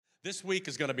This week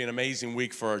is going to be an amazing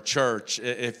week for our church.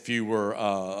 If you were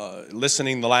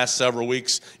listening the last several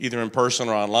weeks, either in person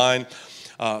or online,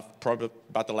 probably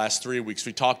about the last 3 weeks,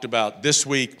 we talked about this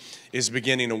week is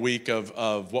beginning a week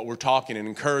of what we're talking and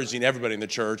encouraging everybody in the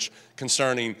church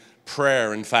concerning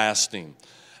prayer and fasting.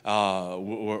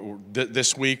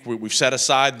 This week, we've set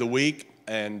aside the week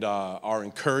and are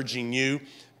encouraging you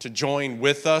to join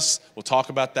with us. We'll talk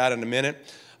about that in a minute.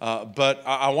 But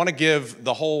I want to give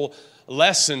the whole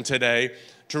lesson today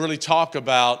to really talk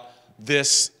about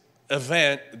this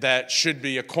event that should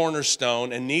be a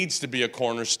cornerstone and needs to be a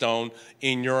cornerstone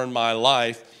in your and my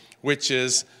life, which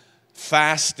is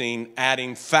fasting,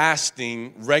 adding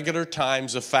fasting, regular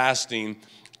times of fasting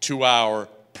to our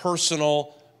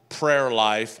personal prayer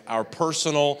life, our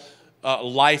personal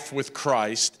life with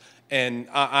Christ. And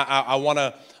I want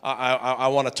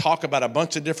to talk about a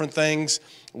bunch of different things.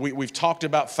 We've talked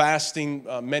about fasting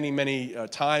many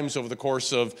times over the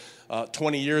course of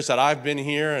 20 years that I've been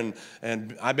here,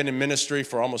 and I've been in ministry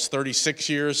for almost 36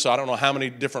 years, so I don't know how many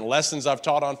different lessons I've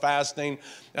taught on fasting.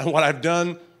 And what I've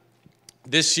done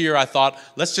this year, I thought,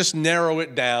 let's just narrow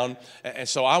it down. And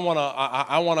so I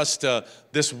want us to,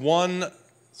 this one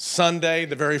Sunday,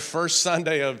 the very first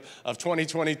Sunday of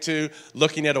 2022,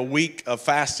 looking at a week of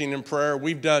fasting and prayer.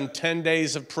 We've done 10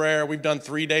 days of prayer. We've done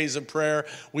 3 days of prayer.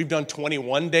 We've done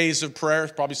 21 days of prayer.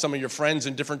 Probably some of your friends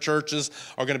in different churches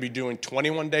are going to be doing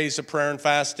 21 days of prayer and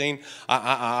fasting.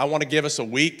 I want to give us a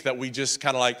week that we just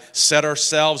kind of like set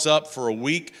ourselves up for a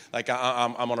week. Like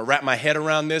I'm going to wrap my head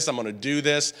around this. I'm going to do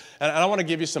this. And I want to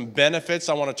give you some benefits.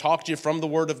 I want to talk to you from the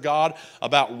Word of God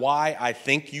about why I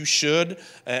think you should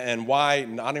and why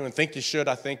I don't even think you should.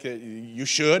 I think you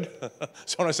should.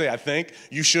 So when I say I think,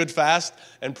 you should fast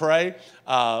and pray.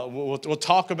 We'll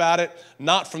talk about it,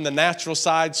 not from the natural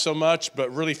side so much,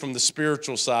 but really from the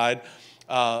spiritual side.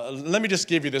 Let me just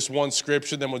give you this one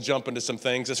scripture, then we'll jump into some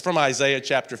things. It's from Isaiah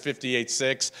chapter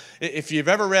 58:6. If you've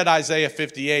ever read Isaiah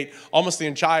 58, almost the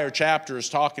entire chapter is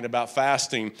talking about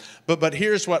fasting. But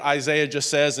here's what Isaiah just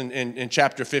says in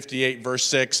chapter 58, verse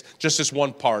 6, just this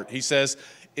one part. He says,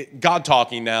 God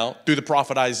talking now through the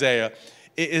prophet Isaiah,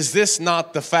 is this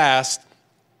not the fast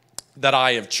that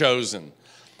I have chosen?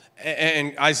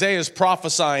 And Isaiah is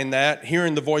prophesying that,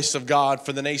 hearing the voice of God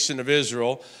for the nation of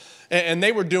Israel. And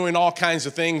they were doing all kinds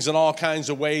of things in all kinds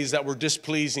of ways that were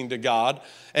displeasing to God,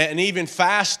 and even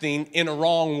fasting in a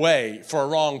wrong way for a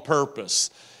wrong purpose.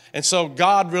 And so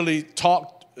God really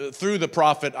talked through the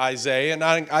prophet Isaiah, and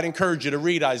I'd encourage you to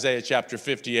read Isaiah chapter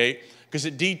 58, because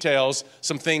it details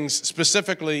some things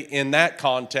specifically in that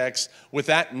context with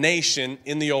that nation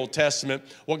in the Old Testament,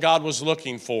 what God was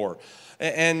looking for.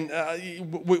 And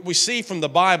we see from the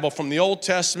Bible, from the Old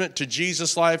Testament to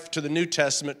Jesus' life to the New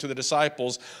Testament to the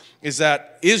disciples, is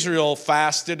that Israel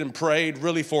fasted and prayed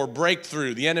really for a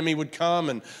breakthrough. The enemy would come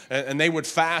and they would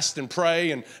fast and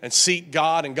pray and seek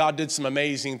God, and God did some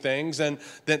amazing things. And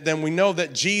then we know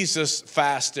that Jesus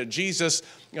fasted. Jesus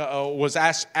was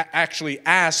actually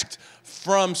asked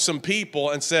from some people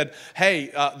and said,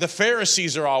 hey, the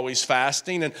Pharisees are always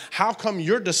fasting, and how come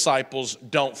your disciples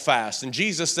don't fast? And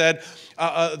Jesus said,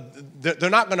 they're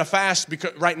not going to fast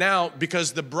right now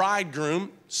because the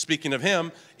bridegroom, speaking of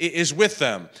him, is with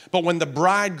them. But when the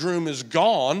bridegroom is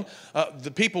gone,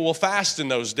 the people will fast in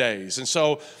those days. And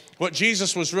so what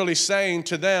Jesus was really saying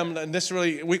to them, and this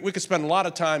really, we could spend a lot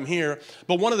of time here,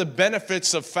 but one of the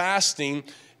benefits of fasting,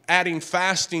 adding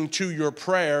fasting to your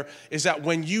prayer, is that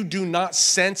when you do not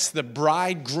sense the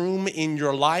bridegroom in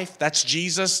your life, that's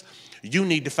Jesus, you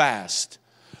need to fast.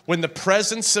 When the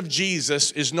presence of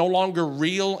Jesus is no longer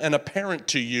real and apparent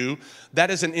to you,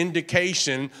 that is an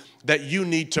indication that you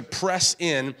need to press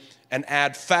in and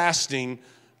add fasting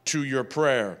to your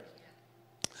prayer.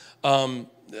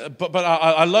 But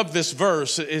I love this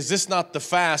verse. Is this not the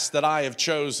fast that I have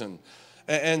chosen?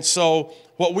 And so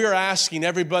what we're asking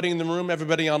everybody in the room,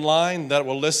 everybody online that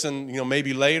will listen,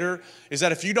 maybe later, is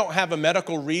that if you don't have a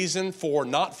medical reason for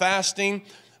not fasting,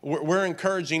 we're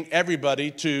encouraging everybody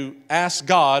to ask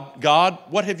God,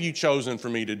 what have you chosen for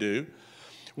me to do?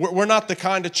 We're not the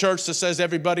kind of church that says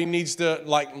everybody needs to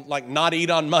like not eat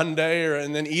on Monday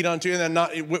and then eat on Tuesday. And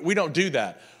then we don't do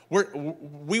that.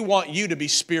 We want you to be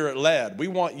Spirit-led. We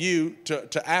want you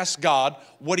to ask God,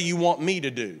 what do you want me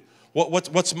to do?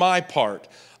 What's my part?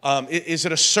 Is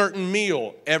it a certain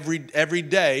meal every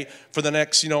day for the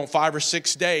next 5 or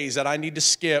 6 days that I need to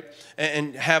skip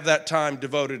and have that time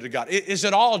devoted to God? Is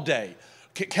it all day?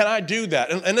 Can I do that?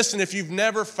 And listen, if you've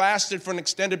never fasted for an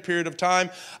extended period of time,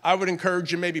 I would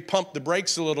encourage you maybe pump the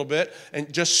brakes a little bit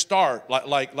and just start.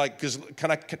 Because can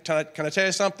I tell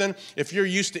you something? If you're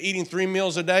used to eating 3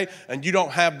 meals a day and you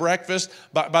don't have breakfast,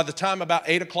 by the time about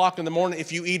 8 o'clock in the morning,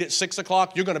 if you eat at 6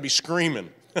 o'clock, you're going to be screaming.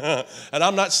 And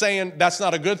I'm not saying that's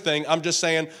not a good thing. I'm just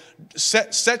saying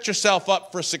set yourself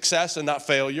up for success and not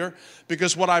failure.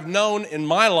 Because what I've known in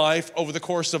my life over the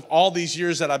course of all these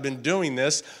years that I've been doing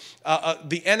this,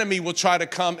 the enemy will try to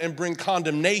come and bring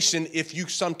condemnation if you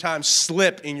sometimes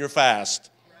slip in your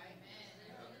fast.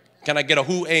 Can I get a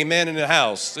who amen in the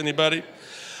house? Anybody?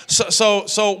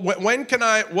 So when can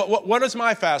I, what does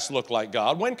my fast look like,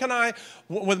 God? When can I,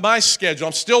 with my schedule,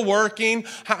 I'm still working,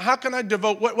 how can I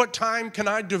devote, what time can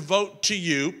I devote to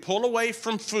you, pull away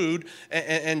from food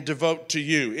and devote to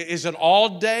you? Is it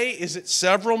all day? Is it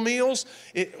several meals?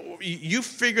 You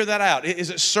figure that out. Is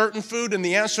it certain food? And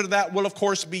the answer to that will, of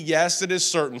course, be yes, it is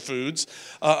certain foods.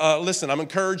 Listen, I'm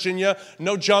encouraging you,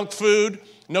 no junk food.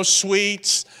 No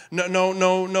sweets,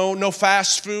 no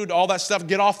fast food, all that stuff.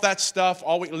 Get off that stuff.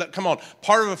 Come on.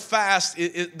 Part of a fast,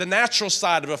 the natural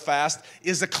side of a fast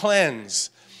is a cleanse.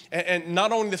 And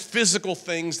not only the physical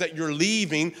things that you're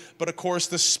leaving, but of course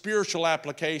the spiritual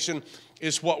application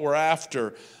is what we're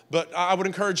after. But I would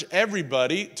encourage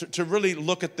everybody to really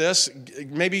look at this,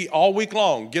 maybe all week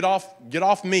long. Get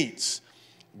off meats.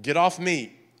 Get off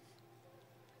meat.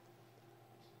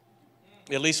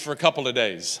 At least for a couple of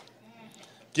days.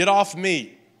 Get off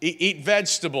meat, eat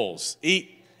vegetables,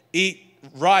 eat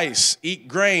rice, eat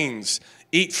grains,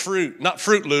 eat fruit. Not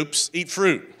Fruit Loops, eat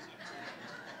fruit.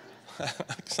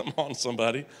 Come on,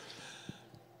 somebody.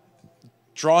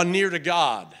 Draw near to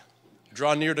God.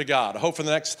 Draw near to God. I hope for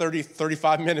the next 30,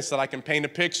 35 minutes that I can paint a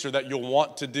picture that you'll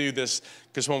want to do this,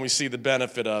 because when we see the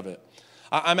benefit of it.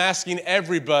 I'm asking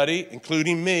everybody,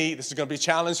 including me, this is going to be a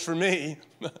challenge for me,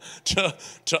 to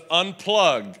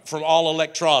unplug from all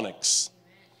electronics.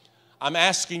 I'm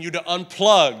asking you to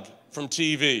unplug from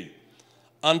TV,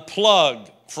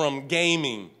 unplug from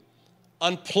gaming,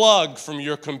 unplug from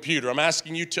your computer. I'm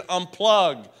asking you to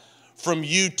unplug from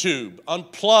YouTube,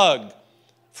 unplug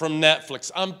from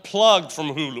Netflix, unplug from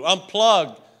Hulu,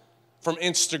 unplug from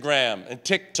Instagram and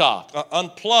TikTok,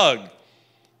 unplug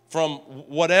from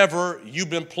whatever you've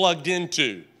been plugged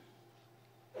into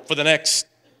for the next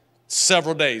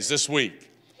several days this week.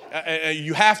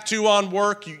 You have to on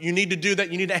work. You need to do that.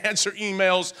 You need to answer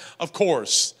emails, of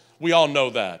course. We all know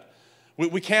that.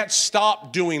 We can't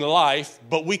stop doing life,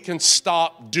 but we can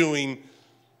stop doing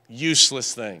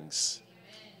useless things.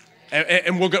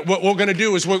 And what we're going to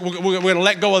do is we're going to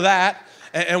let go of that,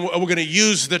 and we're going to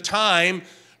use the time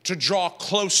to draw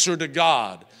closer to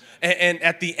God. And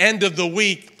at the end of the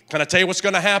week, can I tell you what's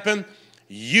going to happen?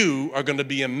 You are going to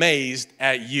be amazed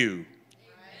at you.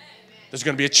 There's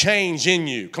going to be a change in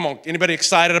you. Come on, anybody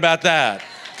excited about that?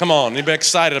 Come on, anybody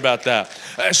excited about that?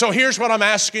 So here's what I'm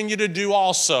asking you to do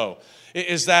also.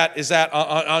 Is that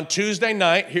on Tuesday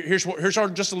night, here's our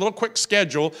just a little quick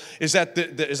schedule, is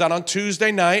that on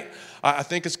Tuesday night, I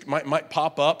think it might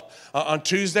pop up, on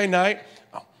Tuesday night,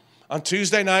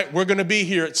 we're going to be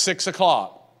here at 6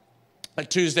 o'clock.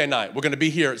 Tuesday night, we're going to be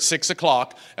here at 6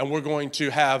 o'clock, and we're going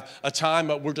to have a time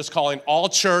that we're just calling all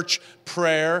church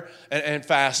prayer and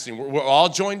fasting. We're all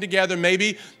joined together.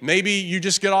 Maybe you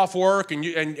just get off work and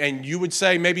you would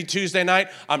say, maybe Tuesday night,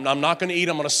 I'm not going to eat.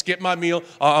 I'm going to skip my meal.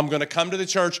 I'm going to come to the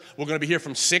church. We're going to be here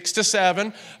from 6 to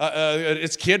 7.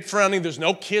 It's kid friendly. There's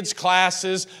no kids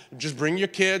classes. Just bring your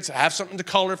kids. Have something to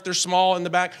color if they're small in the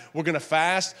back. We're going to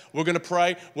fast. We're going to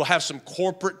pray. We'll have some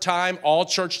corporate time, all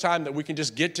church time, that we can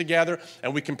just get together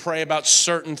and we can pray about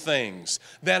certain things.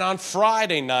 Then on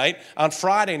Friday night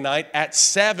at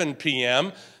 7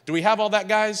 p.m., do we have all that,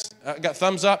 guys? Got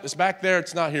thumbs up? It's back there.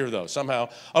 It's not here, though, somehow.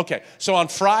 Okay, so on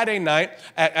Friday night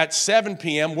at 7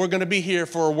 p.m., we're going to be here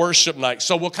for a worship night.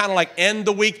 So we'll kind of like end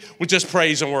the week with just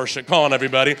praise and worship. Come on,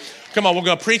 everybody. Come on, we're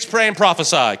going to preach, pray, and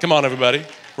prophesy. Come on, everybody.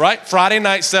 Right? Friday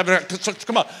night, 7. So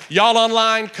come on. Y'all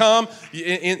online, come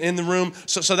in the room.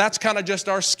 So that's kind of just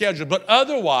our schedule. But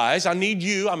otherwise, I'm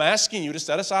asking you to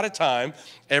set aside a time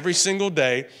every single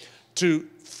day to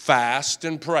fast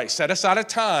and pray. Set aside a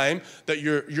time that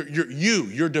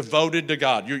you're devoted to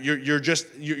God. You're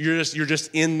just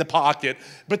in the pocket.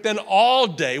 But then all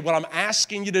day, what I'm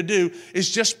asking you to do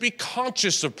is just be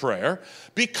conscious of prayer.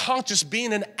 Be conscious, be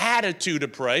in an attitude to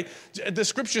pray. The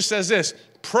scripture says this: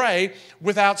 pray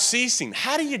without ceasing.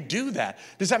 How do you do that?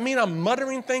 Does that mean I'm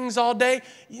muttering things all day?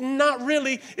 Not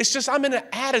really. It's just I'm in an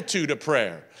attitude of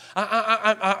prayer.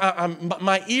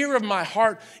 My ear of my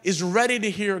heart is ready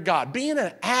to hear God. Be in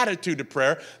an attitude of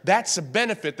prayer. That's a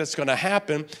benefit that's going to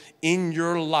happen in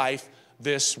your life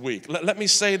this week. Let me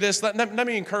say this. Let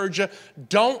me encourage you.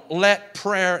 Don't let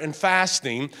prayer and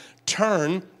fasting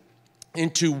turn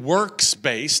into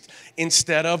works-based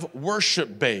instead of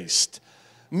worship-based.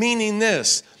 Meaning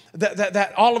this,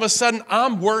 that all of a sudden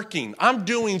I'm working, I'm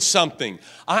doing something,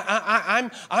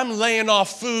 I'm laying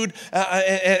off food,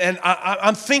 and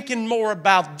I'm thinking more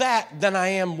about that than I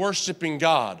am worshiping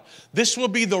God. This will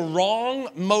be the wrong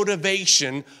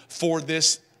motivation for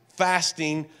this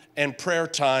fasting and prayer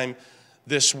time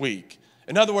this week.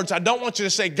 In other words, I don't want you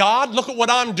to say, God, look at what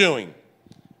I'm doing.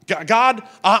 God,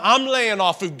 I'm laying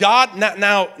off food. God,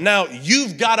 now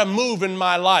you've got to move in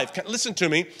my life. Listen to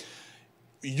me.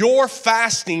 Your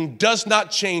fasting does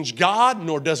not change God,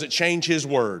 nor does it change His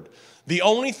word. The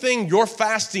only thing your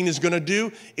fasting is going to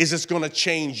do is it's going to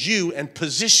change you and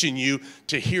position you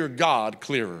to hear God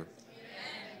clearer.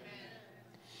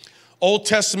 Old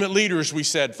Testament leaders, we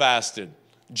said, fasted.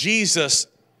 Jesus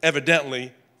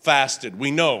evidently fasted. We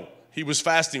know He was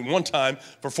fasting one time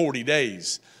for 40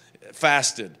 days.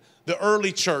 Fasted. The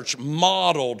early church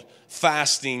modeled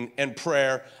fasting and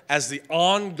prayer as the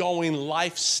ongoing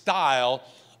lifestyle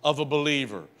of a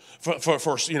believer.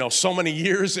 For so many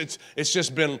years, it's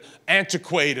just been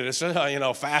antiquated. It's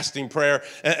fasting, prayer,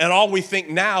 and all we think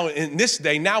now in this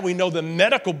day. Now we know the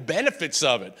medical benefits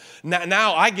of it.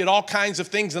 Now I get all kinds of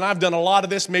things, and I've done a lot of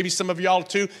this. Maybe some of y'all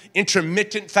too.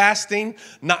 Intermittent fasting,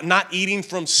 not eating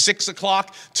from 6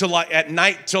 o'clock till at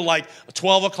night till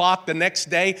 12 o'clock the next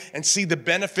day, and see the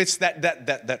benefits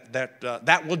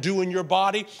that will do in your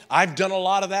body. I've done a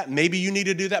lot of that. Maybe you need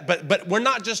to do that, but we're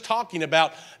not just talking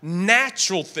about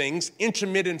natural things.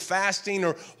 Intermittent fasting,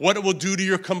 or what it will do to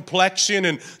your complexion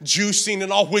and juicing and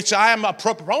all, which I am a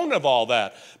proponent of all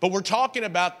that. But we're talking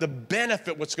about the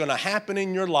benefit, what's going to happen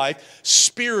in your life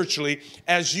spiritually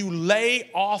as you lay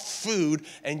off food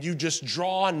and you just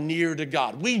draw near to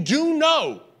God. We do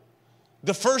know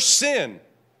the first sin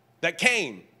that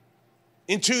came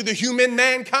into the human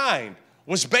mankind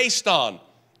was based on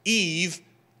Eve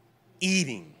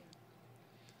eating.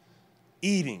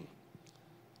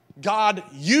 God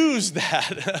used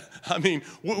that. I mean,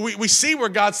 we see where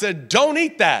God said, don't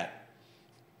eat that.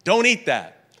 Don't eat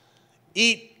that.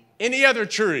 Eat any other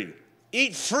tree.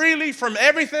 Eat freely from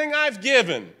everything I've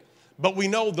given. But we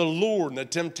know the lure and the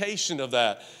temptation of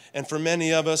that. And for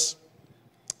many of us,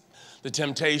 the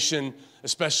temptation,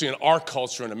 especially in our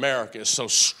culture in America, is so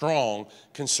strong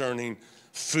concerning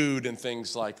food and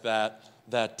things like that,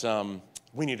 that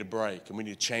we need to break and we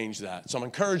need to change that. So I'm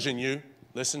encouraging you,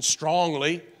 listen,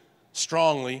 strongly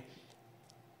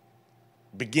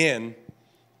begin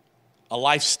a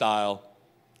lifestyle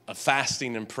of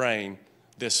fasting and praying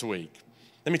this week.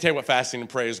 Let me tell you what fasting and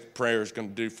prayer is going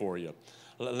to do for you.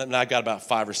 I got about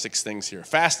 5 or 6 things here.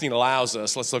 Fasting allows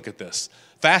us, let's look at this.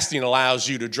 Fasting allows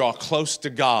you to draw close to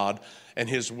God and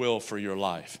His will for your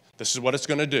life. This is what it's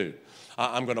going to do.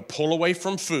 I'm going to pull away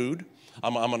from food.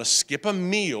 I'm going to skip a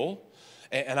meal.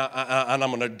 And I'm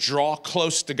going to draw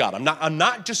close to God. I'm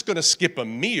not just going to skip a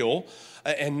meal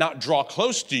and not draw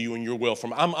close to you and your will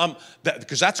from.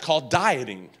 Because that's called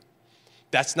dieting.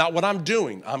 That's not what I'm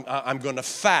doing. I'm going to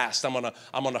fast. I'm going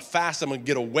to fast. I'm going to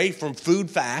get away from food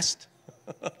fast,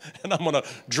 and I'm going to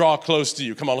draw close to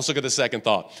you. Come on, let's look at the second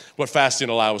thought. What fasting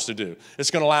allows us to do? It's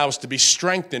going to allow us to be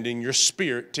strengthened in your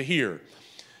spirit to hear.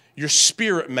 Your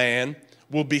spirit man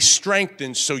will be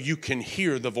strengthened so you can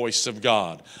hear the voice of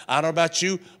God. I don't know about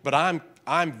you, but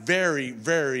I'm very,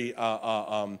 very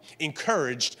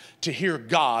encouraged to hear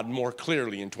God more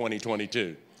clearly in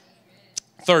 2022.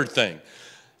 Third thing,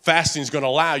 fasting is going to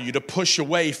allow you to push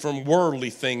away from worldly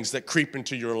things that creep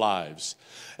into your lives.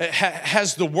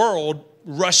 Has the world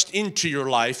rushed into your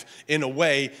life in a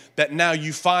way that now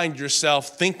you find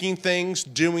yourself thinking things,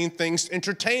 doing things,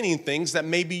 entertaining things that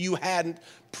maybe you hadn't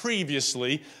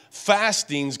previously?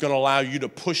 Fasting is going to allow you to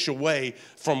push away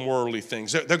from worldly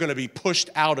things. They're going to be pushed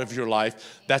out of your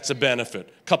life. That's a benefit.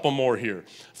 A couple more here.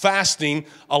 Fasting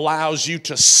allows you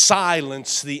to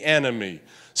silence the enemy.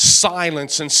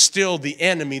 Silence and still the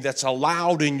enemy that's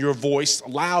loud in your voice,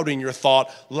 loud in your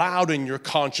thought, loud in your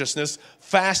consciousness.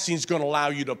 Fasting is going to allow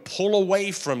you to pull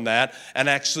away from that and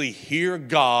actually hear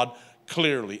God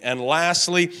clearly. And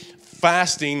lastly,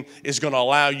 fasting is going to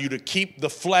allow you to keep the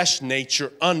flesh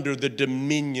nature under the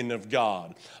dominion of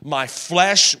God. My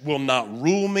flesh will not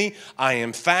rule me. I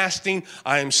am fasting.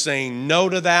 I am saying no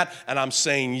to that, and I'm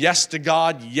saying yes to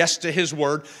God, yes to His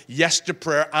word, yes to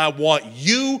prayer. I want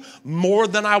you more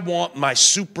than I want my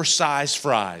supersized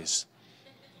fries.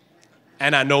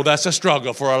 And I know that's a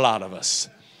struggle for a lot of us.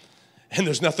 And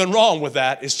there's nothing wrong with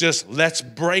that. It's just, let's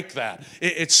break that.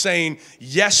 It's saying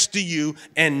yes to you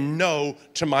and no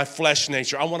to my flesh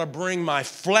nature. I want to bring my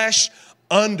flesh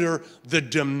under the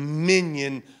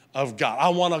dominion of God. I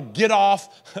want to get off.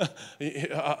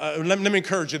 Let me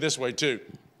encourage you this way too.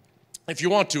 If you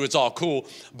want to, it's all cool.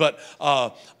 But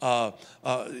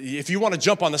if you want to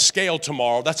jump on the scale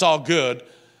tomorrow, that's all good.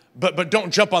 But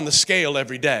don't jump on the scale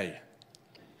every day.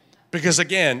 Because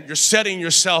again, you're setting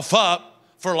yourself up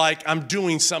for like, I'm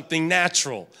doing something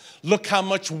natural. Look how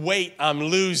much weight I'm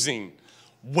losing.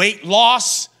 Weight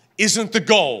loss isn't the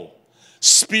goal.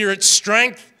 Spirit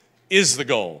strength is the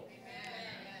goal.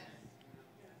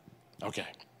 Okay.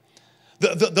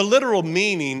 The literal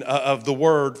meaning of the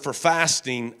word for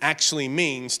fasting actually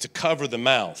means to cover the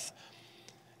mouth.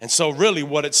 And so really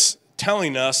what it's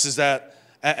telling us is that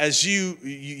as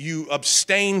you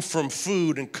abstain from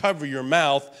food and cover your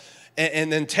mouth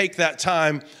and then take that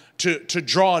time to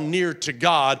draw near to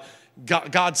God,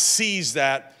 God sees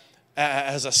that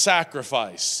as a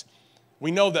sacrifice. We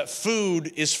know that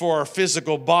food is for our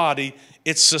physical body.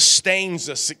 It sustains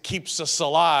us. It keeps us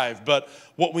alive. But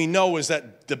what we know is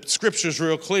that the scripture is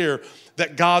real clear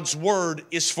that God's word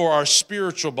is for our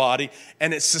spiritual body,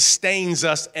 and it sustains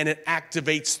us and it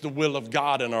activates the will of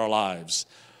God in our lives.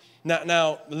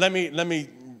 Now let me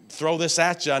throw this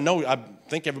at you. I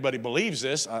think everybody believes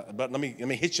this, but let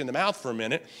me hit you in the mouth for a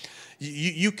minute.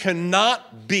 You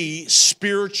cannot be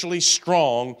spiritually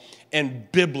strong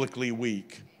and biblically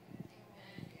weak.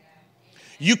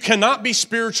 You cannot be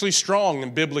spiritually strong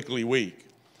and biblically weak.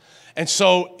 And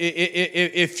so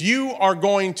if you are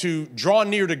going to draw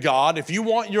near to God, if you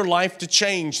want your life to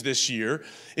change this year,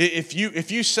 if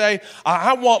you say,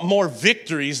 I want more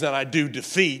victories than I do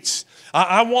defeats,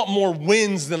 I want more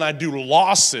wins than I do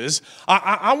losses,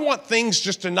 I want things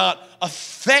just to not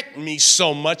affect me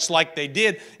so much like they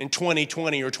did in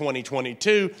 2020 or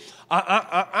 2022,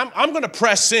 I'm going to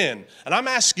press in, and I'm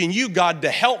asking you, God, to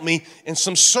help me in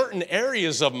some certain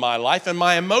areas of my life and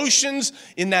my emotions,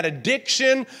 in that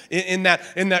addiction, in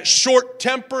that short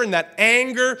temper, in that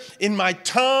anger, in my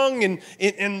tongue, and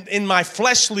in my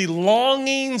fleshly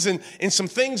longings, and in some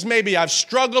things maybe I've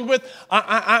struggled with.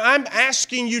 I'm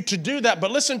asking you to do that,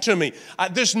 but listen to me.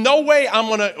 There's no way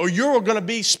you're going to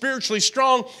be spiritually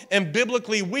strong and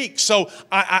biblically weak. So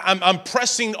I'm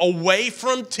pressing away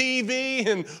from TV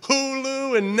and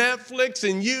Hulu and Netflix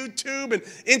and YouTube and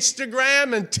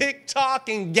Instagram and TikTok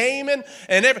and gaming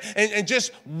and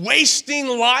just wasting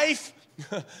life.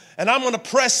 And I'm going to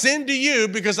press into you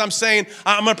because I'm saying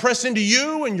I'm going to press into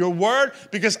you and your word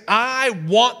because I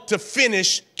want to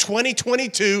finish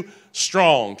 2022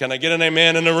 strong. Can I get an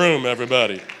amen in the room,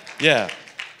 everybody? Yeah.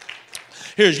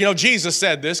 Here's, Jesus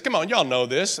said this. Come on, y'all know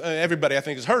this. Everybody, I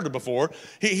think, has heard it before.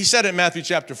 He said it in Matthew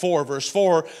chapter 4, verse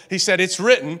 4. He said, it's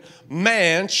written,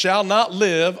 man shall not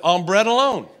live on bread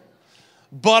alone,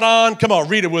 but on, come on,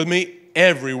 read it with me,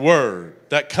 every word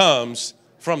that comes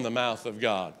from the mouth of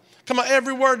God. Come on,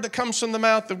 every word that comes from the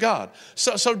mouth of God.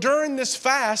 So during this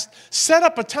fast, set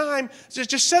up a time,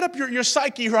 just set up your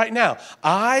psyche right now.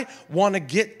 I want to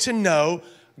get to know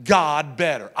God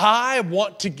better. I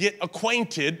want to get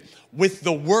acquainted with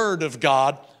the Word of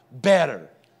God better.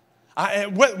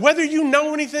 Whether you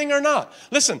know anything or not.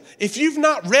 Listen, if you've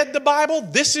not read the Bible,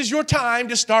 this is your time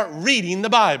to start reading the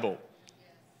Bible.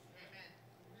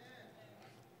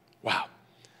 Wow.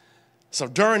 So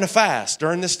during the fast,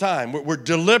 during this time, we're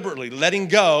deliberately letting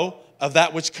go of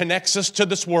that which connects us to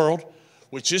this world,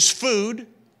 which is food.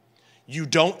 You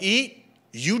don't eat,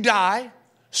 you die.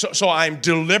 So I'm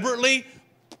deliberately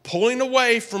pulling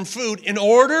away from food in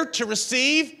order to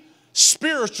receive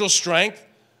spiritual strength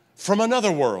from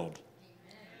another world.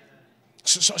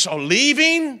 So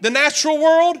leaving the natural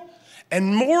world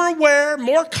and more aware,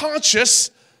 more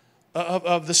conscious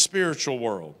of the spiritual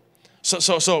world.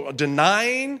 So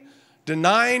denying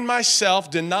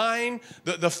myself, denying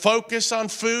the focus on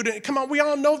food. And come on, we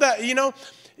all know that,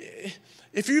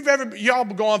 if y'all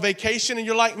go on vacation and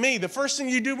you're like me, the first thing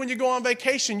you do when you go on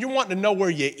vacation, you want to know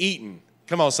where you're eating.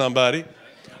 Come on, somebody.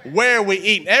 Where are we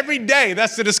eating? Every day,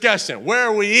 that's the discussion. Where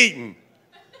are we eating?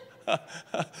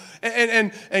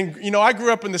 and I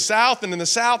grew up in the South, and in the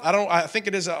South, I think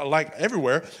it is like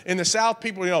everywhere. In the South,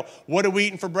 people, what are we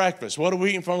eating for breakfast? What are we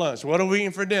eating for lunch? What are we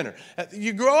eating for dinner?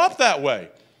 You grow up that way.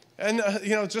 And,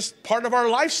 just part of our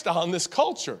lifestyle in this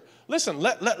culture. Listen,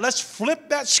 let's flip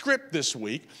that script this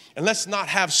week, and let's not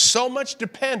have so much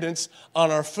dependence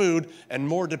on our food and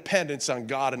more dependence on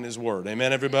God and His Word.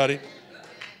 Amen, everybody?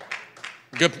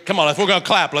 Good. Come on, if we're going to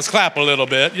clap, let's clap a little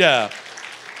bit. Yeah.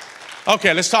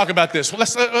 Okay, let's talk about this.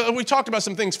 We talked about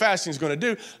some things fasting is going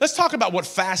to do. Let's talk about what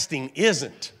fasting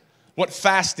isn't. What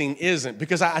fasting isn't,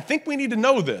 because I think we need to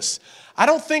know this. I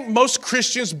don't think most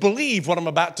Christians believe what I'm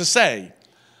about to say,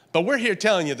 but we're here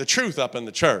telling you the truth up in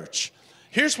the church.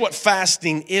 Here's what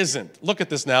fasting isn't. Look at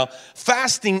this now.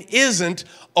 Fasting isn't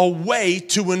a way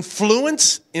to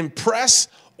influence, impress,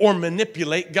 or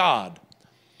manipulate God.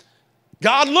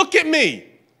 God, look at me.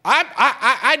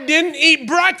 I didn't eat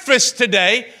breakfast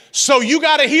today, so you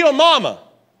got to heal mama.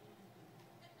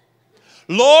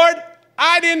 Lord,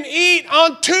 I didn't eat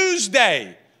on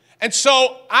Tuesday, and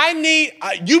so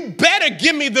you better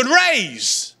give me the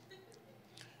raise.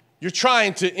 You're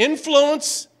trying to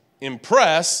influence,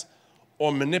 impress,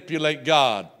 or manipulate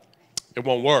God. It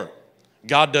won't work.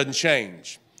 God doesn't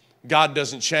change. God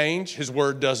doesn't change. His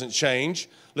word doesn't change.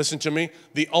 Listen to me.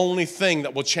 The only thing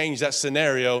that will change that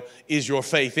scenario is your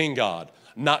faith in God,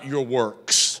 not your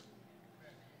works.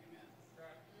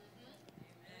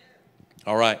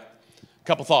 All right. A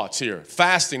couple thoughts here.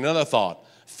 Fasting, another thought.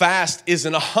 Fast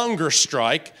isn't a hunger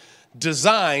strike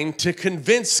designed to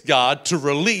convince God to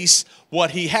release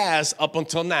what he has up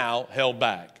until now held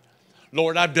back.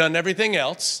 Lord, I've done everything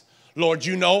else. Lord,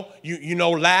 you know,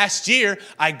 last year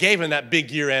I gave him that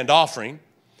big year-end offering.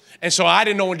 And so I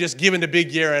didn't know when just giving the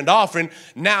big year-end offering.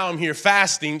 Now I'm here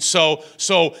fasting. So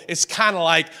it's kind of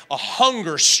like a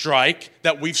hunger strike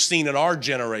that we've seen in our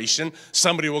generation.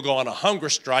 Somebody will go on a hunger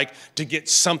strike to get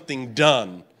something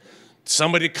done.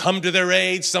 Somebody to come to their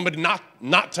aid, somebody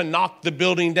not to knock the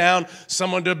building down,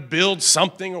 someone to build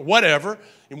something or whatever.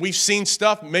 And we've seen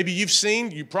stuff, maybe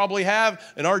you probably have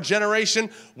in our generation.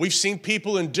 We've seen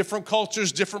people in different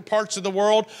cultures, different parts of the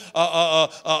world, all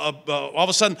of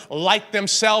a sudden light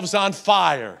themselves on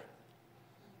fire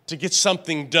to get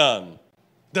something done.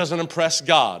 Doesn't impress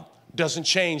God, doesn't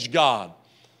change God.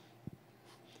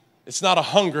 It's not a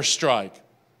hunger strike.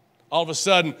 All of a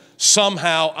sudden,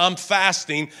 somehow I'm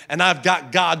fasting and I've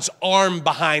got God's arm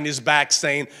behind his back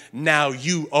saying, now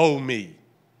you owe me.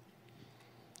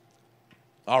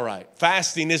 All right,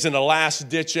 fasting isn't a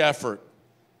last-ditch effort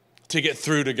to get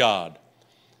through to God.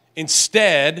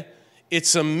 Instead,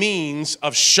 it's a means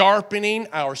of sharpening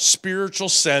our spiritual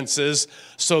senses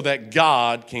so that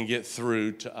God can get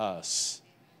through to us.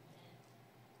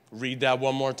 Read that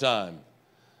one more time.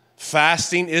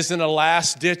 Fasting isn't a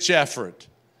last-ditch effort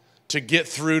to get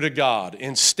through to God.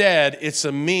 Instead, it's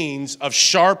a means of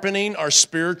sharpening our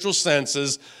spiritual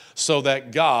senses so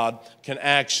that God can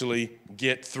actually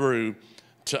get through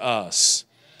to us.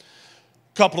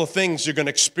 A couple of things you're going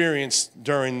to experience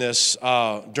during this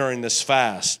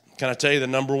fast. Can I tell you the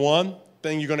number one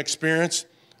thing you're going to experience?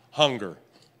 Hunger.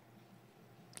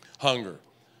 Hunger.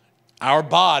 Our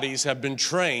bodies have been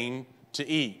trained to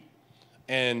eat.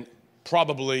 And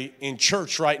probably in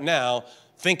church right now,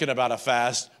 thinking about a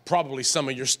fast, probably some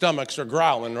of your stomachs are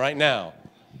growling right now.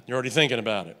 You're already thinking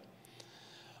about it.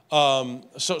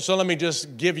 So let me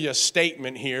just give you a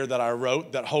statement here that I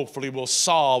wrote that hopefully will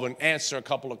solve and answer a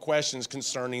couple of questions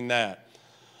concerning that.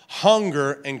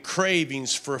 Hunger and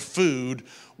cravings for food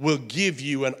will give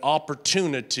you an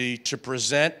opportunity to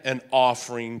present an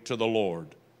offering to the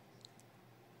Lord.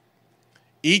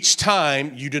 Each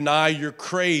time you deny your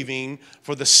craving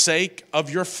for the sake of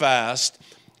your fast,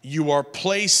 you are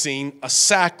placing a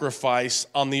sacrifice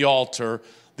on the altar.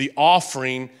 The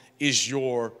offering is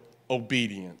your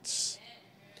obedience.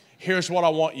 Here's what I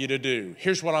want you to do.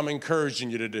 Here's what I'm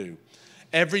encouraging you to do.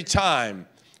 Every time,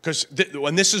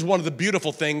 and this is one of the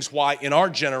beautiful things why in our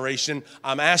generation,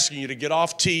 I'm asking you to get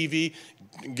off TV,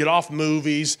 get off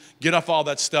movies, get off all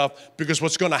that stuff, because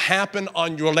what's going to happen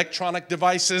on your electronic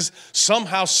devices,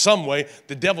 somehow, some way,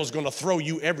 the devil's going to throw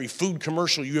you every food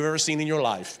commercial you've ever seen in your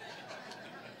life.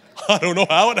 I don't know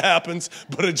how it happens,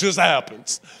 but it just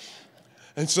happens.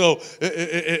 And so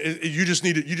you just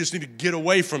need to get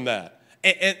away from that.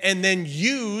 And then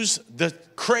use the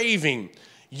craving.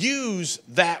 Use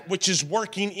that which is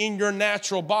working in your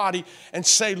natural body and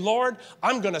say, Lord,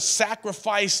 I'm going to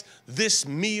sacrifice this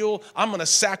meal. I'm going to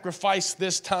sacrifice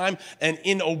this time. And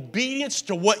in obedience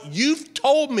to what you've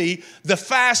told me, the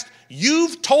fast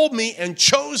you've told me and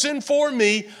chosen for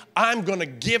me, I'm going to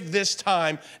give this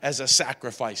time as a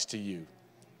sacrifice to you.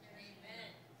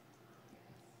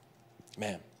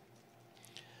 Man.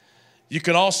 You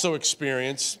can also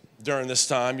experience, during this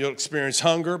time, you'll experience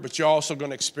hunger, but you're also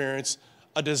going to experience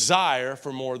a desire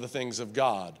for more of the things of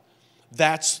God.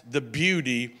 That's the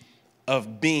beauty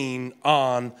of being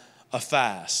on a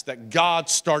fast, that God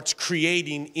starts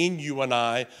creating in you and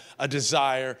I a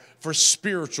desire for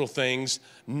spiritual things,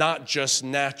 not just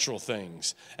natural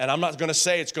things. And I'm not going to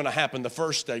say it's going to happen the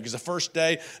first day, because the first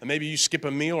day, maybe you skip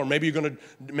a meal, or maybe you're going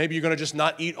to just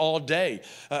not eat all day,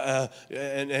 you're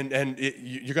going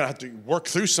to have to work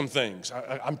through some things.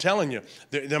 I'm telling you,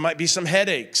 there might be some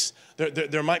headaches.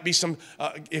 There might be some,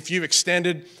 if you've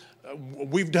extended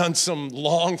we've done some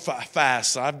long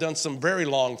fasts. I've done some very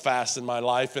long fasts in my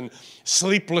life, and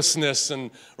sleeplessness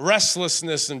and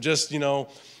restlessness and just,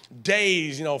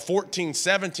 days, 14,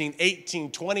 17,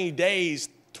 18, 20 days,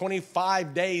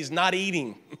 25 days not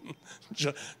eating,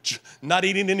 not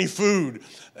eating any food.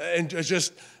 And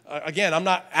just, again, I'm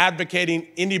not advocating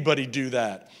anybody do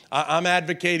that. I'm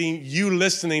advocating you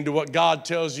listening to what God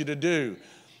tells you to do.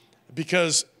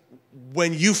 Because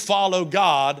when you follow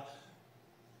God,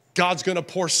 God's going to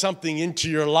pour something into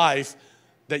your life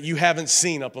that you haven't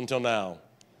seen up until now,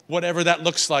 whatever that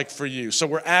looks like for you. So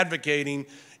we're advocating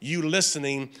you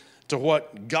listening to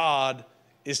what God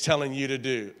is telling you to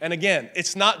do. And again,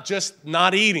 it's not just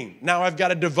not eating. Now I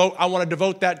want to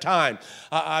devote that time.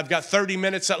 I've got 30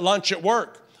 minutes at lunch at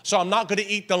work. So I'm not going to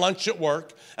eat the lunch at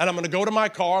work, and I'm going to go to my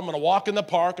car. I'm going to walk in the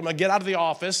park. I'm going to get out of the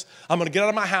office. I'm going to get out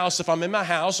of my house if I'm in my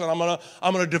house, and I'm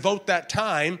going to devote that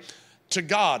time to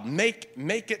God. Make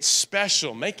it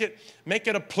special. Make it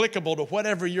applicable to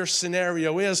whatever your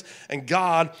scenario is, and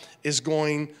God is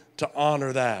going to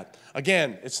honor that.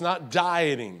 Again, it's not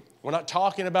dieting. We're not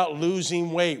talking about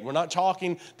losing weight.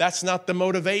 That's not the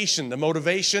motivation. The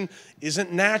motivation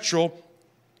isn't natural.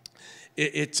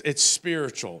 It's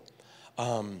spiritual.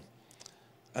 And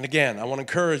again, I want to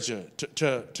encourage you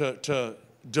to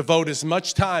devote as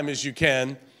much time as you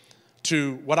can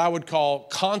to what I would call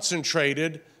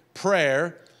concentrated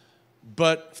prayer,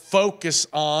 but focus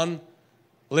on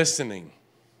listening.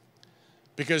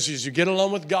 Because as you get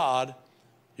alone with God,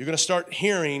 you're going to start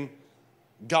hearing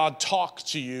God talk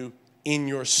to you in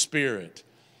your spirit.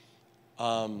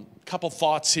 Couple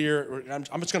thoughts here.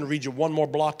 I'm just going to read you one more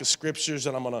block of scriptures,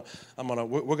 and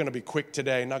we're going to be quick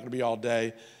today. Not going to be all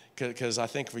day, because I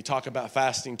think if we talk about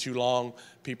fasting too long,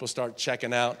 people start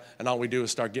checking out, and all we do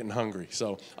is start getting hungry.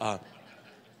 So I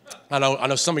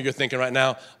know some of you are thinking right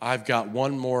now, I've got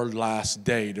one more last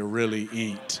day to really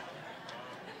eat.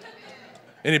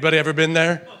 Anybody ever been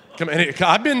there?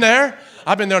 I've been there.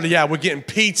 Yeah, we're getting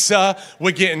pizza.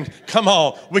 We're getting carne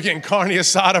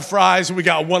asada fries. We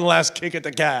got one last kick at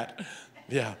the cat.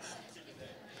 Yeah.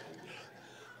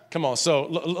 Come on. So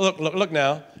look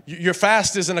now. Your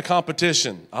fast isn't a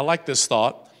competition. I like this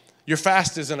thought. Your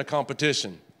fast isn't a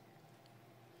competition.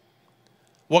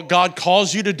 What God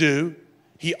calls you to do,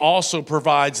 He also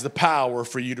provides the power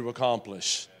for you to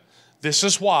accomplish. This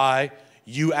is why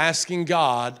you asking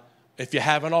God, if you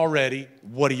haven't already,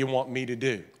 what do you want me to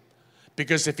do?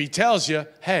 Because if He tells you,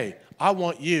 hey, I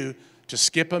want you to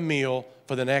skip a meal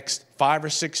for the next 5 or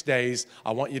 6 days,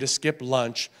 I want you to skip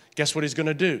lunch, guess what He's going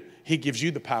to do? He gives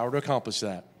you the power to accomplish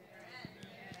that.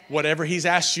 Whatever He's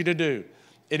asked you to do.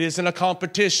 It isn't a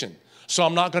competition. So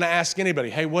I'm not going to ask anybody,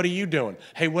 hey, what are you doing?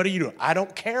 Hey, what are you doing? I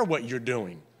don't care what you're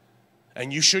doing.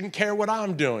 And you shouldn't care what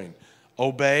I'm doing.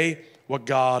 Obey what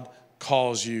God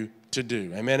calls you to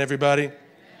do. Amen, everybody?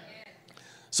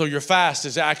 So your fast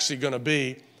is actually going to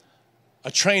be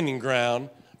a training ground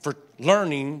for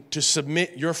learning to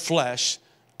submit your flesh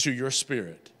to your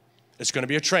spirit. It's going to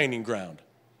be a training ground.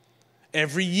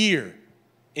 Every year,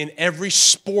 in every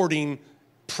sporting,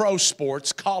 pro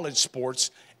sports, college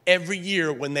sports, every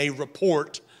year when they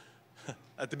report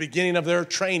at the beginning of their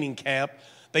training camp,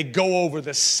 they go over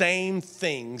the same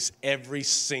things every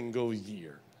single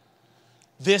year.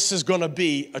 This is going to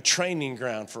be a training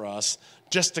ground for us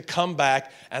just to come back,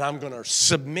 and I'm going to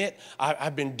submit.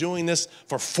 I've been doing this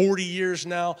for 40 years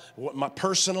now.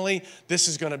 Personally, this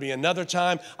is going to be another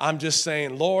time. I'm just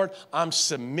saying, Lord, I'm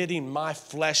submitting my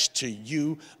flesh to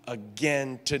you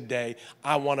again today.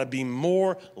 I want to be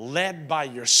more led by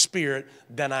your spirit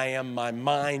than I am my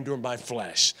mind or my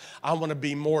flesh. I want to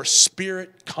be more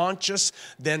spirit conscious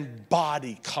than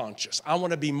body conscious. I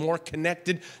want to be more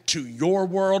connected to your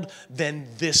world than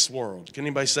this world. Can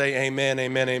anybody say amen,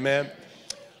 amen, amen?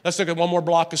 Let's look at one more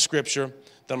block of scripture.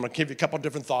 Then I'm going to give you a couple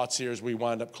different thoughts here as we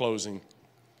wind up closing.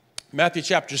 Matthew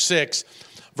chapter 6,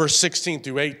 verse 16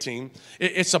 through 18.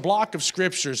 It's a block of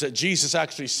scriptures that Jesus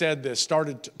actually said this,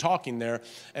 started talking there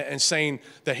and saying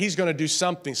that He's going to do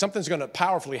something. Something's going to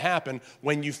powerfully happen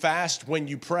when you fast, when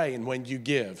you pray, and when you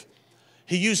give.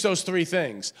 He used those three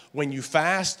things: when you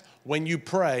fast, when you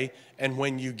pray, and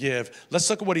when you give. Let's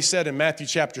look at what He said in Matthew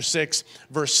chapter 6,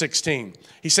 verse 16.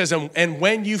 He says, and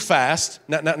when you fast,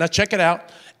 now check it out,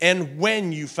 and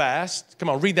when you fast, come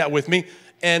on, read that with me,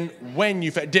 and when you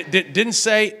fast. Didn't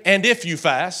say, and if you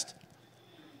fast.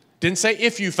 Didn't say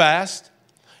if you fast.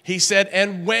 He said,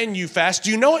 and when you fast. Do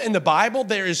you know in the Bible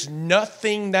there is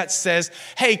nothing that says,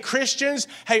 hey, Christians,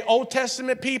 hey, Old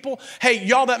Testament people, hey,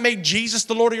 y'all that made Jesus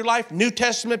the Lord of your life, New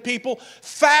Testament people,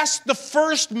 fast the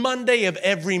first Monday of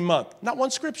every month. Not one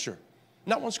scripture.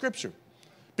 Not one scripture.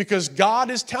 because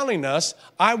God is telling us,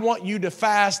 I want you to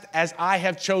fast as I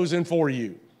have chosen for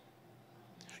you.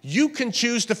 You can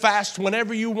choose to fast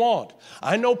whenever you want.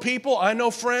 I know people, I know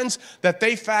friends that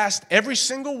they fast every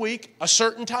single week a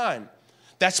certain time.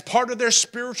 That's part of their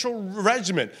spiritual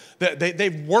regimen.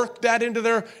 They've worked that into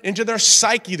their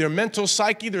psyche, their mental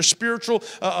psyche, their spiritual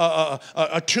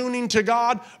attuning to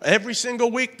God every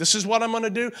single week. This is what I'm going to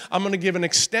do. I'm going to give an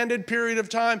extended period of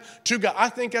time to God. I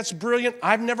think that's brilliant.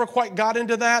 I've never quite got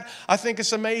into that. I think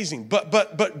it's amazing.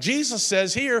 But Jesus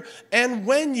says here, and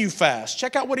when you fast,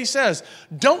 check out what he says.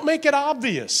 Don't make it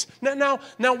obvious. Now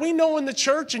we know in the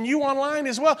church and you online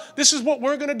as well, this is what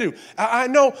we're going to do. I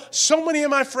know so many of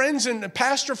my friends and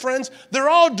pastor friends, they're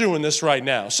all doing this right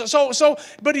now.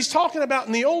 But he's talking about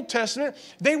in the Old Testament,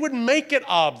 they would make it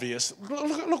obvious.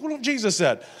 Look what Jesus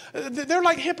said. They're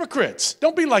like hypocrites.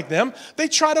 Don't be like them. They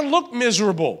try to look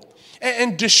miserable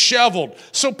and disheveled,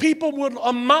 so people would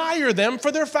admire them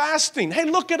for their fasting. Hey,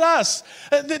 look at us.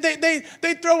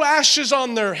 They throw ashes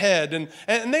on their head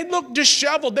and they look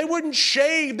disheveled. They wouldn't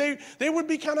shave. They would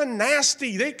be kind of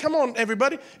nasty. Come on,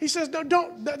 everybody. He says, no,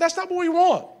 don't. That's not what we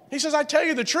want. He says, I tell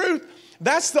you the truth.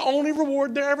 That's the only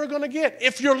reward they're ever going to get.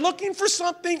 If you're looking for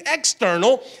something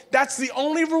external, that's the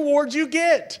only reward you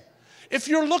get. If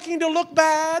you're looking to look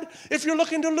bad, if you're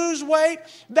looking to lose weight,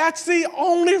 that's the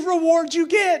only reward you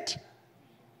get.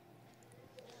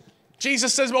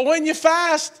 Jesus says, well, when you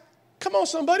fast, come on,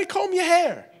 somebody, comb your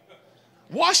hair.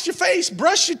 Wash your face,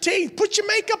 brush your teeth, put your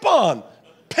makeup on,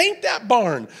 paint that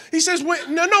barn. He says,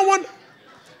 no one.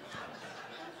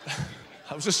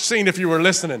 I was just seeing if you were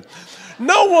listening.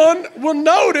 No one will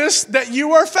notice that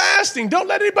you are fasting. Don't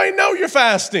let anybody know you're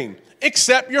fasting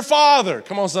except your Father.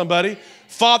 Come on, somebody.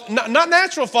 Father, not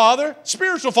natural father,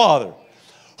 spiritual Father.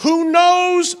 Who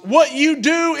knows what you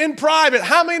do in private?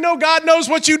 How many know God knows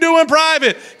what you do in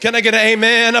private? Can I get an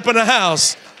amen up in the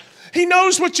house? He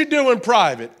knows what you do in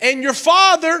private. And your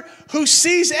Father, who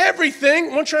sees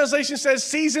everything, one translation says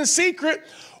sees in secret,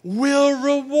 will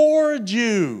reward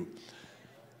you.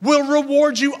 Will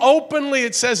reward you openly,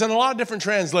 it says in a lot of different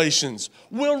translations.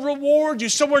 Will reward you.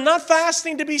 So we're not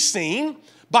fasting to be seen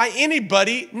by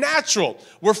anybody natural.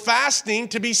 We're fasting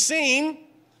to be seen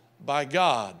by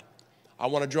God. I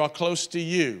want to draw close to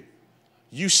you.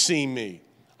 You see me.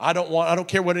 I don't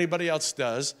care what anybody else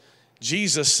does.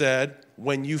 Jesus said,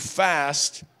 when you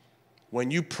fast, when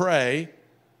you pray,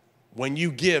 when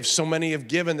you give, so many have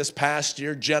given this past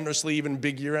year generously, even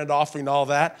big year-end offering, all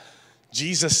that.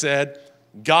 Jesus said,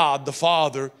 God the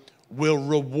Father will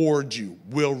reward you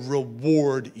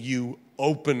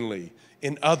openly.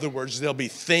 In other words, there'll be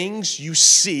things you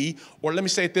see, or let me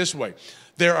say it this way.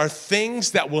 There are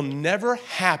things that will never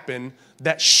happen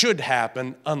that should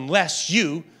happen unless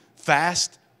you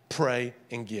fast, pray,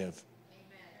 and give.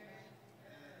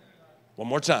 One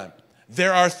more time.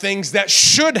 There are things that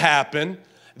should happen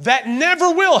that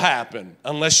never will happen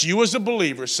unless you as a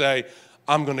believer say,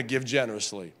 I'm going to give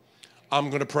generously. I'm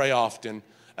going to pray often,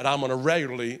 and I'm going to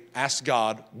regularly ask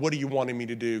God, what are you wanting me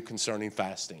to do concerning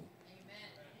fasting?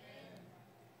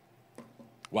 Amen.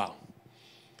 Wow.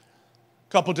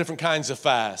 A couple different kinds of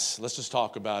fasts. Let's just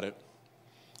talk about it.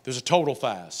 There's a total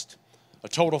fast. A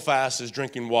total fast is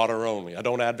drinking water only. I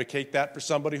don't advocate that for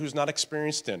somebody who's not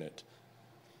experienced in it,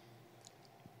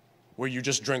 where you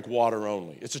just drink water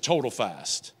only. It's a total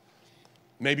fast.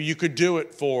 Maybe you could do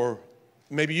it for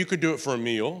a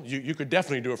meal. You could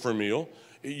definitely do it for a meal.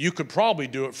 You could probably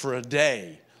do it for a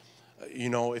day. You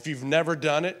know, if you've never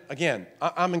done it, again,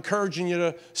 I'm encouraging you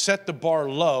to set the bar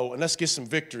low and let's get some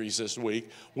victories this week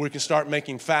where we can start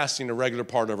making fasting a regular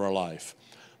part of our life.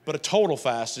 But a total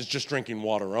fast is just drinking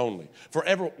water only, for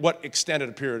what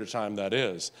extended period of time that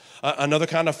is. Another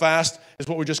kind of fast is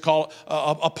what we just call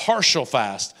a partial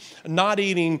fast. Not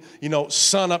eating,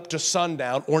 sun up to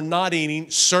sundown, or not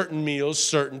eating certain meals,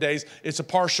 certain days. It's a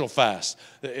partial fast.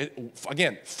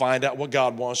 Again, find out what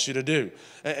God wants you to do.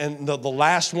 And the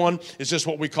last one is just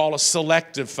what we call a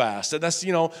selective fast. That's,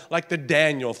 like the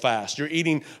Daniel fast. You're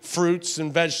eating fruits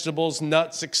and vegetables,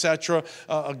 nuts, etc.,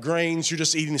 grains. You're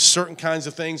just eating certain kinds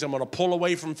of things. I'm going to pull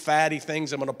away from fatty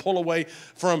things. I'm going to pull away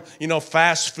from,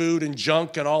 fast food and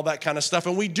junk and all that kind of stuff.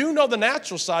 And we do know the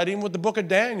natural side, even with the book of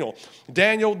Daniel.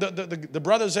 Daniel, the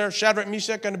brothers there, Shadrach,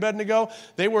 Meshach, and Abednego,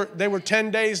 they were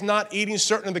 10 days not eating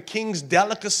certain of the king's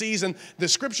delicacies, and the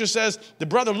scripture says the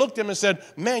brother looked at him and said,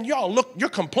 man, y'all look, your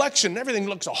complexion and everything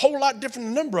looks a whole lot different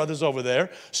than them brothers over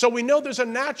there. So we know there's a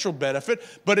natural benefit,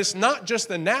 but it's not just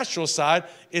the natural side,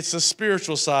 it's the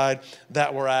spiritual side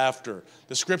that we're after.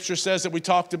 The scripture says that we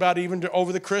talked about even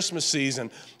over the Christmas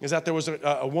season is that there was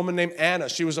a woman named Anna.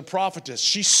 She was a prophetess.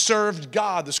 She served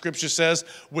God, the scripture says,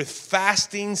 with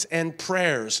fastings and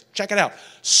prayers. Check it out.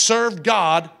 Served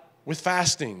God with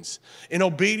fastings. In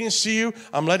obedience to you,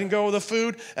 I'm letting go of the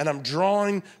food and I'm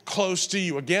drawing close to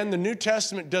you. Again, the New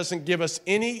Testament doesn't give us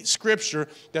any scripture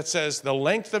that says the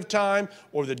length of time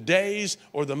or the days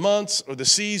or the months or the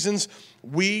seasons.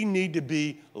 We need to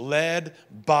be led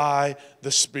by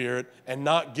the Spirit and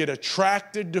not get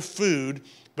attracted to food,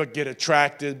 but get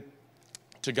attracted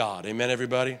to God. Amen,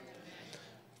 everybody?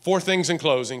 4 things in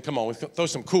closing. Come on, we throw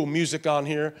some cool music on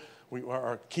here.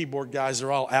 Our keyboard guys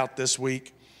are all out this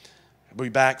week. We'll be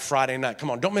back Friday night. Come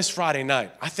on, don't miss Friday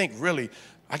night. I think really,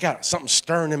 I got something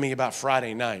stirring in me about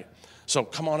Friday night. So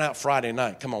come on out Friday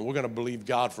night. Come on, we're going to believe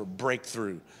God for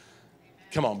breakthrough.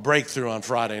 Come on, breakthrough on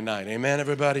Friday night. Amen,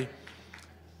 everybody?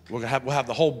 We'll have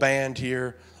the whole band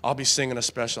here. I'll be singing a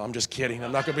special. I'm just kidding.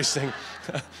 I'm not going to be singing.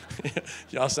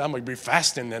 Y'all say I'm going to be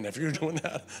fasting then if you're doing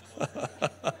that.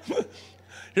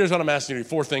 Here's what I'm asking you to do.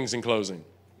 4 things in closing.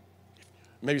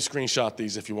 Maybe screenshot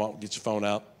these if you want. Get your phone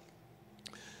out.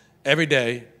 Every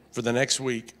day for the next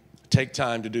week, take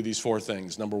time to do these 4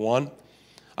 things. Number 1,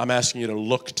 I'm asking you to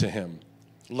look to Him.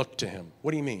 Look to Him.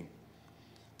 What do you mean?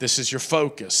 This is your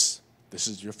focus. This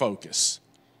is your focus.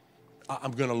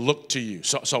 I'm going to look to you.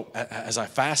 So as I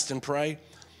fast and pray,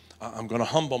 I'm going to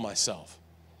humble myself.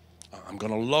 I'm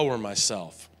going to lower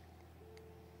myself.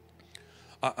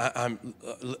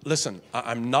 Listen,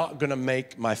 I'm not going to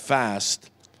make my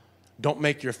fast. Don't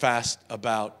make your fast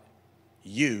about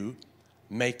you.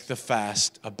 Make the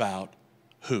fast about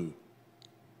who?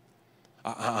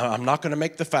 I'm not going to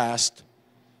make the fast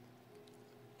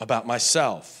about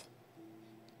myself.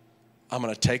 I'm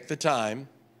going to take the time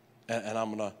and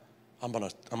I'm going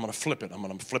to flip it. I'm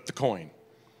going to flip the coin.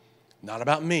 Not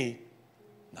about me,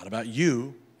 not about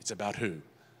you. It's about who?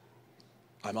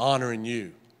 I'm honoring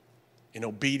you in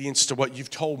obedience to what you've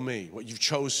told me, what you've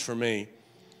chose for me.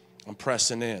 I'm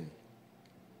pressing in.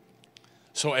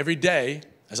 So every day,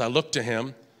 as I look to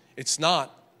Him, it's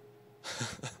not,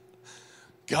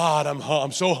 God,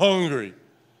 I'm so hungry.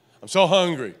 I'm so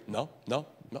hungry. No.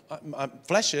 My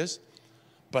flesh is,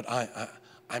 but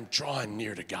I'm drawing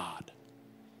near to God.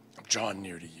 I'm drawing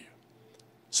near to you.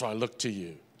 So I look to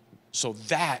you. So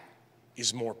that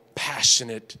is more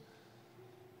passionate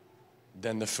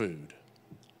than the food.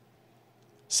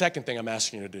 Second thing I'm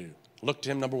asking you to do, look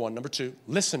to Him, number 1. Number 2,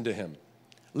 listen to Him.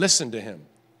 Listen to Him.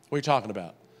 What are you talking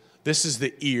about? This is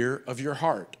the ear of your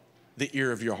heart. The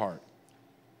ear of your heart.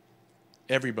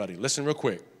 Everybody, listen real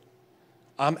quick.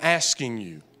 I'm asking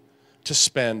you to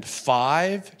spend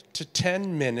 5 to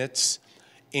 10 minutes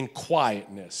in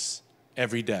quietness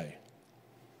every day.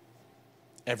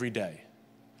 Every day.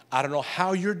 I don't know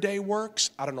how your day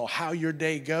works. I don't know how your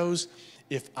day goes.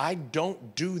 If I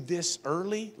don't do this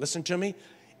early, listen to me,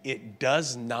 it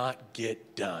does not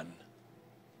get done.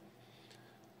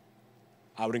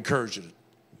 I would encourage you to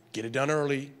get it done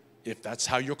early if that's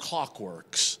how your clock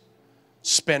works.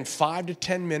 Spend 5 to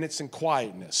 10 minutes in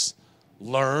quietness.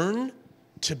 Learn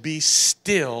to be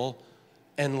still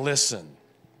and listen.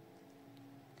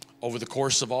 Over the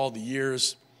course of all the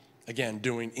years, again,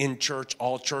 doing in-church,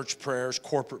 all-church prayers,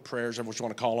 corporate prayers, whatever you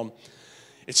want to call them,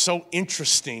 it's so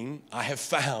interesting, I have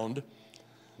found,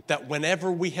 that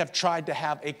whenever we have tried to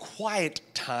have a quiet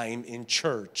time in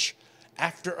church,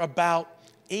 after about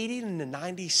 80 to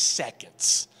 90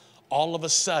 seconds, all of a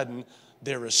sudden,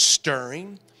 there is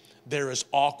stirring, there is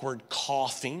awkward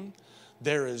coughing,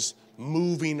 there is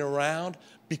moving around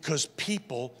because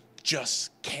people just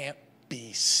can't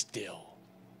be still.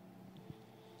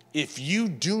 If you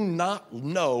do not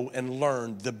know and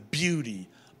learn the beauty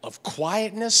of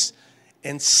quietness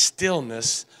and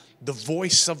stillness, the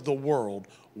voice of the world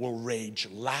will rage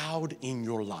loud in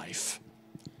your life.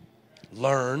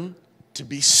 Learn to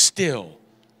be still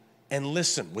and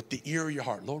listen with the ear of your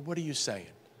heart. Lord, what are you saying?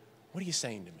 What are you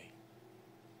saying to me?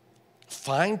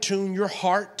 Fine-tune your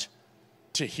heart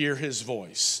to hear His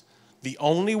voice. The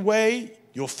only way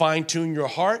you'll fine-tune your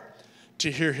heart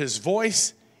to hear His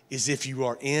voice is if you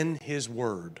are in His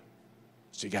Word.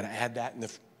 So you got to add that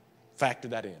and factor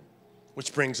that in.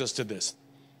 Which brings us to this.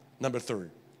 Number 3,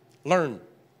 learn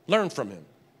from Him.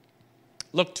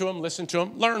 Look to Him, listen to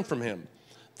Him, learn from Him.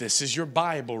 This is your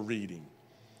Bible reading.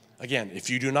 Again, if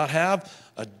you do not have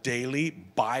a daily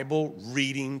Bible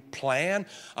reading plan,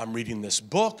 I'm reading this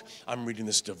book, I'm reading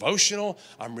this devotional,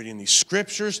 I'm reading these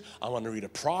scriptures, I want to read a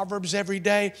Proverbs every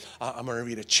day, I'm going to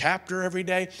read a chapter every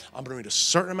day, I'm going to read a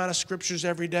certain amount of scriptures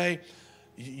every day,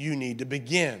 you need to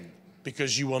begin,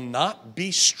 because you will not be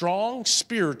strong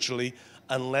spiritually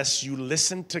unless you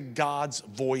listen to God's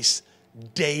voice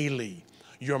daily.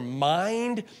 Your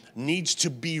mind needs to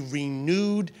be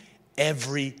renewed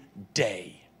every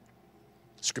day.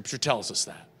 Scripture tells us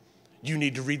that. You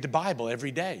need to read the Bible every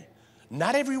day,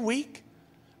 not every week.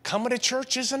 Coming to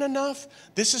church isn't enough.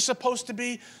 This is supposed to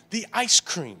be the ice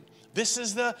cream. This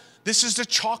is the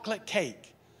chocolate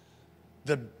cake.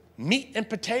 The meat and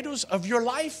potatoes of your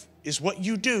life is what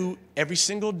you do every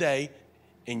single day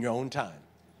in your own time.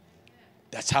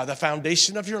 That's how the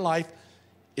foundation of your life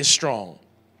is strong.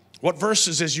 What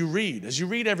verses as you read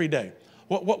every day,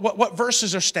 what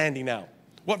verses are standing out?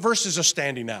 What verses are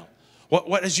standing out?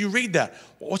 What as you read that,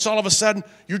 what's all of a sudden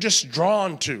you're just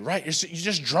drawn to, right? You're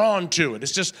just drawn to it.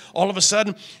 It's just all of a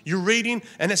sudden you're reading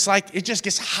and it's like it just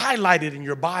gets highlighted in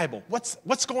your Bible.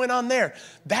 What's going on there?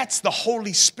 That's the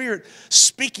Holy Spirit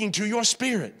speaking to your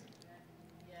spirit.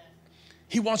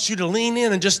 He wants you to lean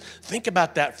in and just think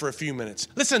about that for a few minutes.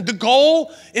 Listen, the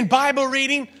goal in Bible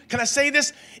reading, can I say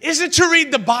this, isn't to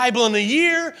read the Bible in a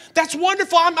year. That's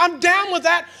wonderful. I'm down with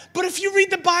that. But if you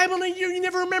read the Bible in a year, you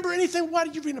never remember anything, why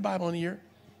did you read the Bible in a year?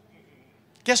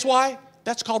 Guess why?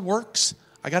 That's called works.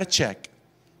 I got to check.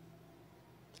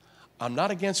 I'm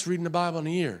not against reading the Bible in a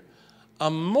year.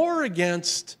 I'm more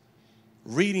against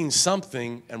reading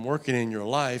something and working in your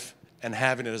life and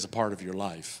having it as a part of your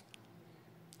life.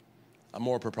 I'm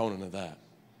more a proponent of that.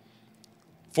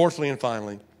 Fourthly and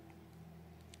finally,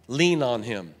 lean on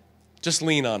Him. Just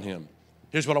lean on Him.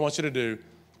 Here's what I want you to do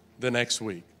the next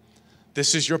week.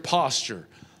 This is your posture.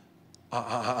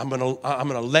 I'm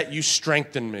gonna let you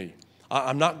strengthen me.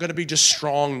 I'm not going to be just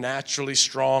strong, naturally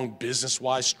strong,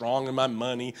 business-wise, strong in my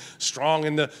money, strong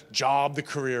in the job, the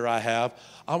career I have.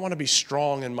 I want to be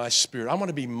strong in my spirit. I want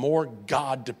to be more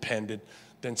God-dependent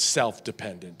than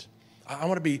self-dependent. I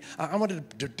want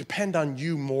to depend on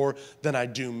you more than I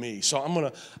do me. So I'm going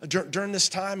to, during this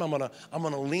time, I'm going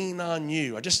to lean on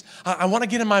you. I want to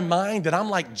get in my mind that I'm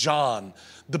like John,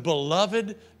 the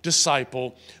beloved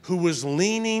disciple who was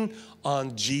leaning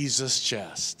on Jesus'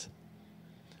 chest.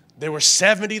 There were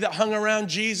 70 that hung around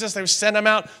Jesus. They sent him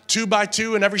out 2 by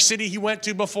 2 in every city he went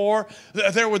to before.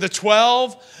 There were the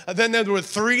 12. Then there were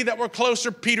 3 that were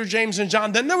closer, Peter, James, and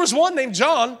John. Then there was one named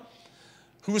John,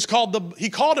 who was he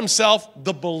called himself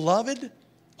the beloved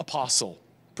apostle.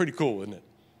 Pretty cool, isn't it?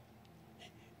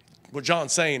 What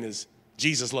John's saying is,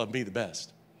 Jesus loved me the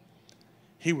best.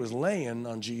 He was laying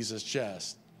on Jesus'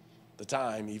 chest the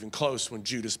time, even close when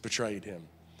Judas betrayed him.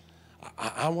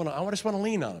 I just want to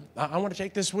lean on him. I want to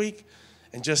take this week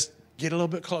and just get a little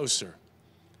bit closer.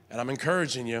 And I'm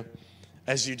encouraging you,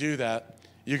 as you do that,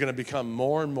 you're going to become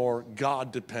more and more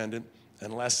God-dependent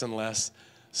and less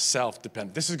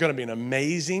self-dependent. This is going to be an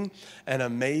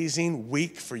amazing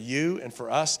week for you and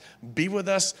for us. Be with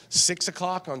us 6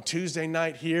 o'clock on Tuesday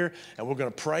night here, and we're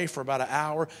going to pray for about an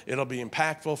hour. It'll be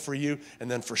impactful for you, and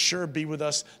then for sure be with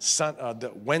us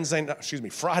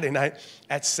Friday night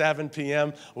at 7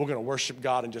 p.m. We're going to worship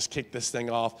God and just kick this thing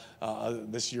off,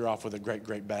 this year off with a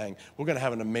great bang. We're going to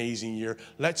have an amazing year.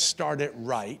 Let's start it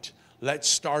right. Let's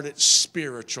start it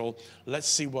spiritual. Let's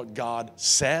see what God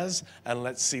says, and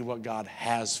let's see what God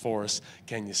has for us.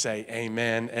 Can you say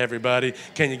amen, everybody?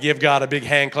 Can you give God a big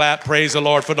hand clap? Praise the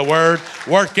Lord for the word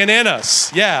working in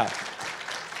us. Yeah.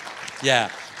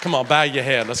 Come on, bow your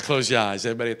head. Let's close your eyes.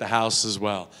 Everybody at the house as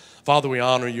well. Father, we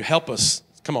honor you. Help us.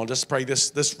 Come on, just pray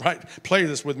this right. Play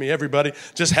this with me, everybody.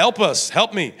 Just help us.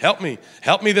 Help me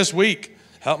this week.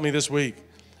 Help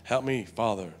me,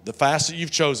 Father. The fast that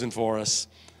you've chosen for us.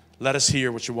 Let us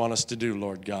hear what you want us to do,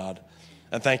 Lord God.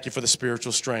 And thank you for the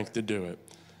spiritual strength to do it.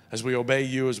 As we obey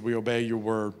you, as we obey your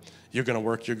word, you're going to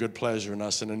work your good pleasure in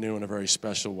us in a new and a very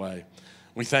special way.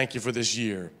 We thank you for this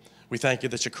year. We thank you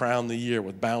that you crown the year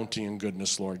with bounty and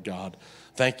goodness, Lord God.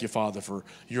 Thank you, Father, for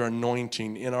your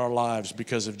anointing in our lives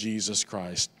because of Jesus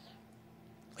Christ,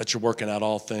 that you're working out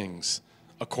all things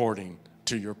according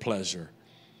to your pleasure.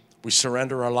 We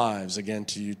surrender our lives again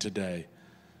to you today.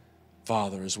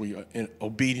 Father, as we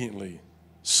obediently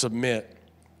submit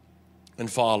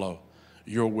and follow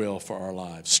your will for our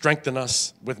lives. Strengthen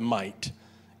us with might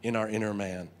in our inner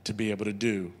man to be able to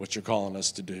do what you're calling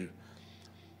us to do.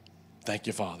 Thank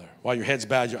you, Father. While your head's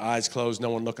bowed, your eyes closed,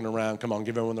 no one looking around, come on,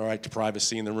 give everyone the right to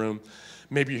privacy in the room.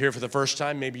 Maybe you're here for the first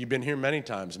time. Maybe you've been here many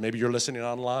times. Maybe you're listening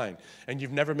online, and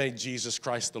you've never made Jesus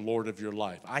Christ the Lord of your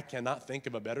life. I cannot think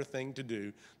of a better thing to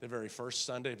do the very first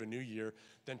Sunday of a new year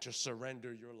than to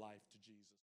surrender your life to Jesus.